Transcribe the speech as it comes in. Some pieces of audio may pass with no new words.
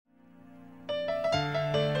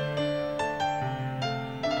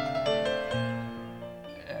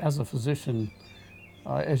as a physician,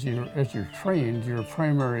 as you're trained, your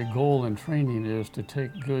primary goal in training is to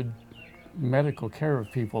take good medical care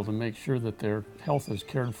of people to make sure that their health is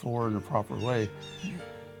cared for in a proper way.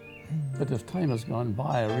 But as time has gone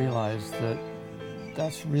by, I realized that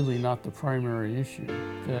that's really not the primary issue.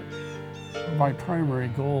 That my primary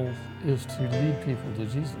goal is to lead people to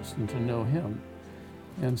Jesus and to know Him.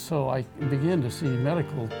 And so I began to see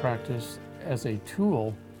medical practice as a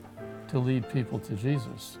tool to lead people to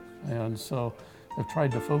Jesus. And so I've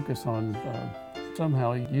tried to focus on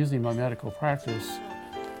somehow using my medical practice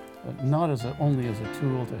not only as a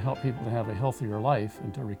tool to help people to have a healthier life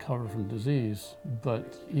and to recover from disease,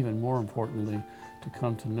 but even more importantly, to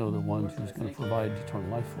come to know the one who's going to provide eternal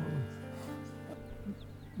life for them.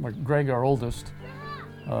 Like Greg, our oldest,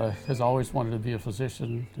 has always wanted to be a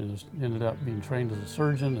physician, has ended up being trained as a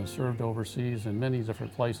surgeon, has served overseas in many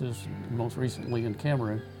different places, most recently in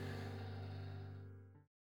Cameroon.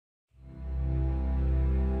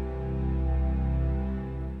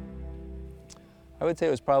 I would say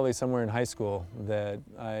it was probably somewhere in high school that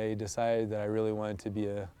I decided that I really wanted to be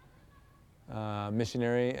a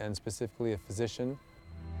missionary and specifically a physician.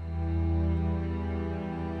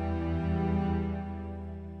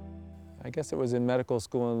 I guess it was in medical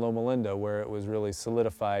school in Loma Linda where it was really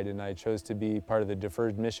solidified and I chose to be part of the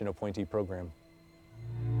Deferred Mission Appointee Program.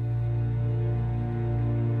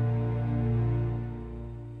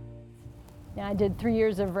 I did 3.5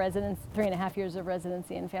 years of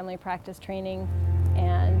residency in family practice training,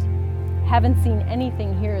 and haven't seen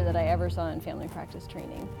anything here that I ever saw in family practice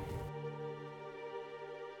training.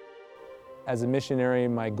 As a missionary,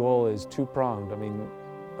 my goal is two-pronged. I mean,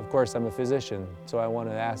 of course, I'm a physician, so I want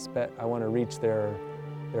to reach their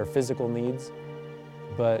physical needs,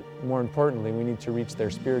 but more importantly, we need to reach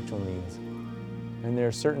their spiritual needs. And there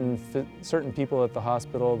are certain people at the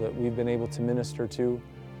hospital that we've been able to minister to.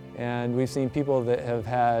 And we've seen people that have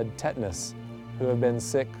had tetanus, who have been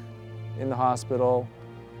sick in the hospital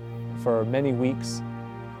for many weeks,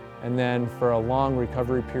 and then for a long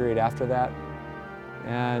recovery period after that.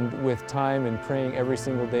 And with time and praying every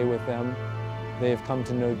single day with them, they've come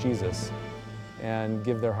to know Jesus and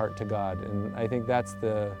give their heart to God. And I think that's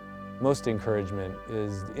the most encouragement,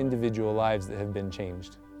 is individual lives that have been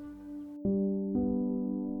changed.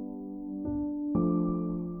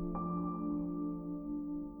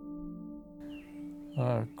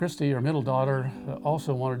 Christy, our middle daughter,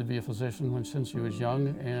 also wanted to be a physician since she was young,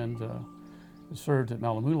 and served at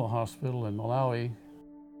Malamula Hospital in Malawi.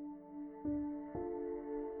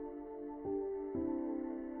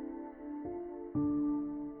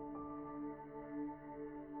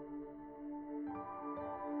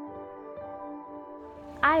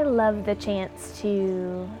 I love the chance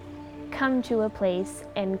to come to a place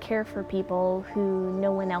and care for people who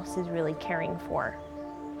no one else is really caring for.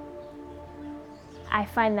 I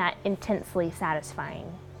find that intensely satisfying.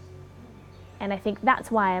 And I think that's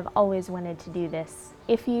why I've always wanted to do this.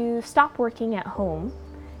 If you stop working at home,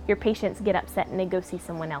 your patients get upset and they go see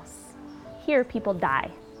someone else. Here, people die.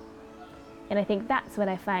 And I think that's what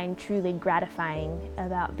I find truly gratifying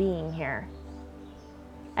about being here.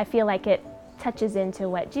 I feel like it touches into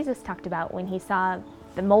what Jesus talked about when He saw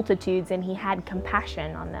the multitudes and He had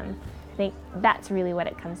compassion on them. I think that's really what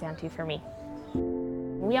it comes down to for me.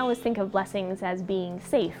 We always think of blessings as being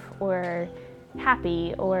safe or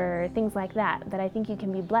happy or things like that, but I think you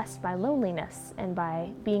can be blessed by loneliness and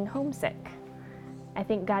by being homesick. I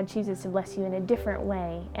think God chooses to bless you in a different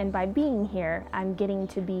way, and by being here, I'm getting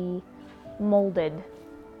to be molded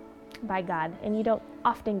by God, and you don't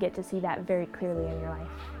often get to see that very clearly in your life.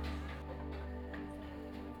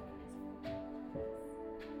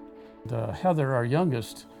 Heather, our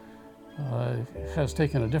youngest, has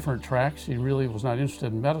taken a different track. She really was not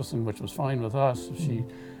interested in medicine, which was fine with us. She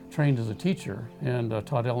trained as a teacher and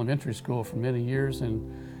taught elementary school for many years, and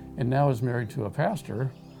now is married to a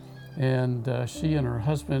pastor. And she and her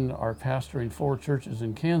husband are pastoring 4 churches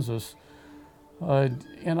in Kansas.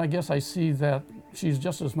 And I guess I see that she's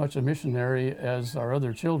just as much a missionary as our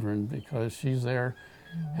other children, because she's there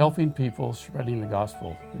helping people, spreading the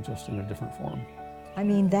gospel, just in a different form. I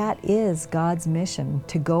mean, that is God's mission,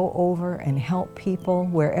 to go over and help people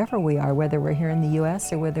wherever we are, whether we're here in the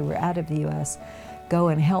U.S. or whether we're out of the U.S. Go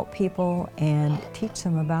and help people and teach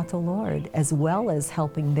them about the Lord, as well as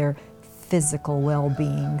helping their physical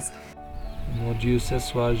well-beings. Mon Dieu, ce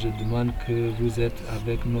soir, je demande que vous êtes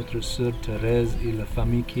avec notre sœur Thérèse et la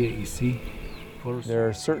famille qui est ici. There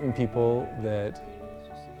are certain people that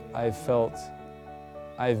I've felt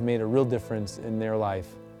I've made a real difference in their life.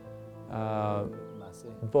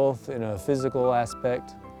 Both in a physical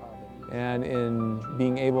aspect and in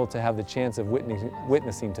being able to have the chance of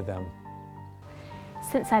witnessing to them.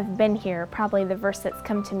 Since I've been here, probably the verse that's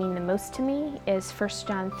come to mean the most to me is 1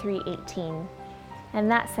 John 3:18. And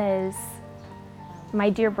that says, "My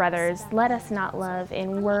dear brothers, let us not love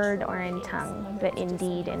in word or in tongue, but in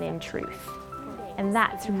deed and in truth." And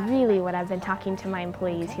that's really what I've been talking to my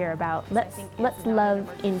employees here about. Let's love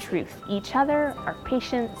in truth, each other, our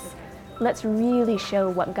patients. Let's really show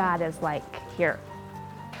what God is like here.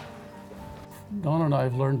 Donna and I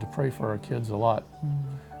have learned to pray for our kids a lot.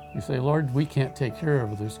 You say, Lord, we can't take care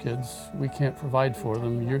of those kids. We can't provide for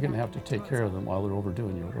them. You're going to have to take care of them while they're over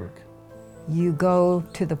doing your work. You go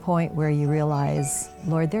to the point where you realize,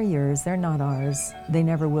 Lord, they're yours, they're not ours. They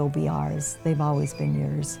never will be ours. They've always been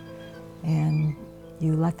yours. And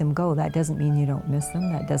you let them go. That doesn't mean you don't miss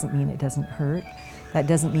them. That doesn't mean it doesn't hurt. That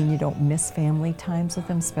doesn't mean you don't miss family times with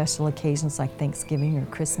them, special occasions like Thanksgiving or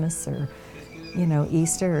Christmas or,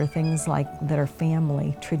 Easter or things like that are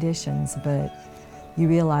family traditions. But you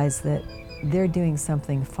realize that they're doing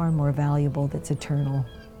something far more valuable that's eternal.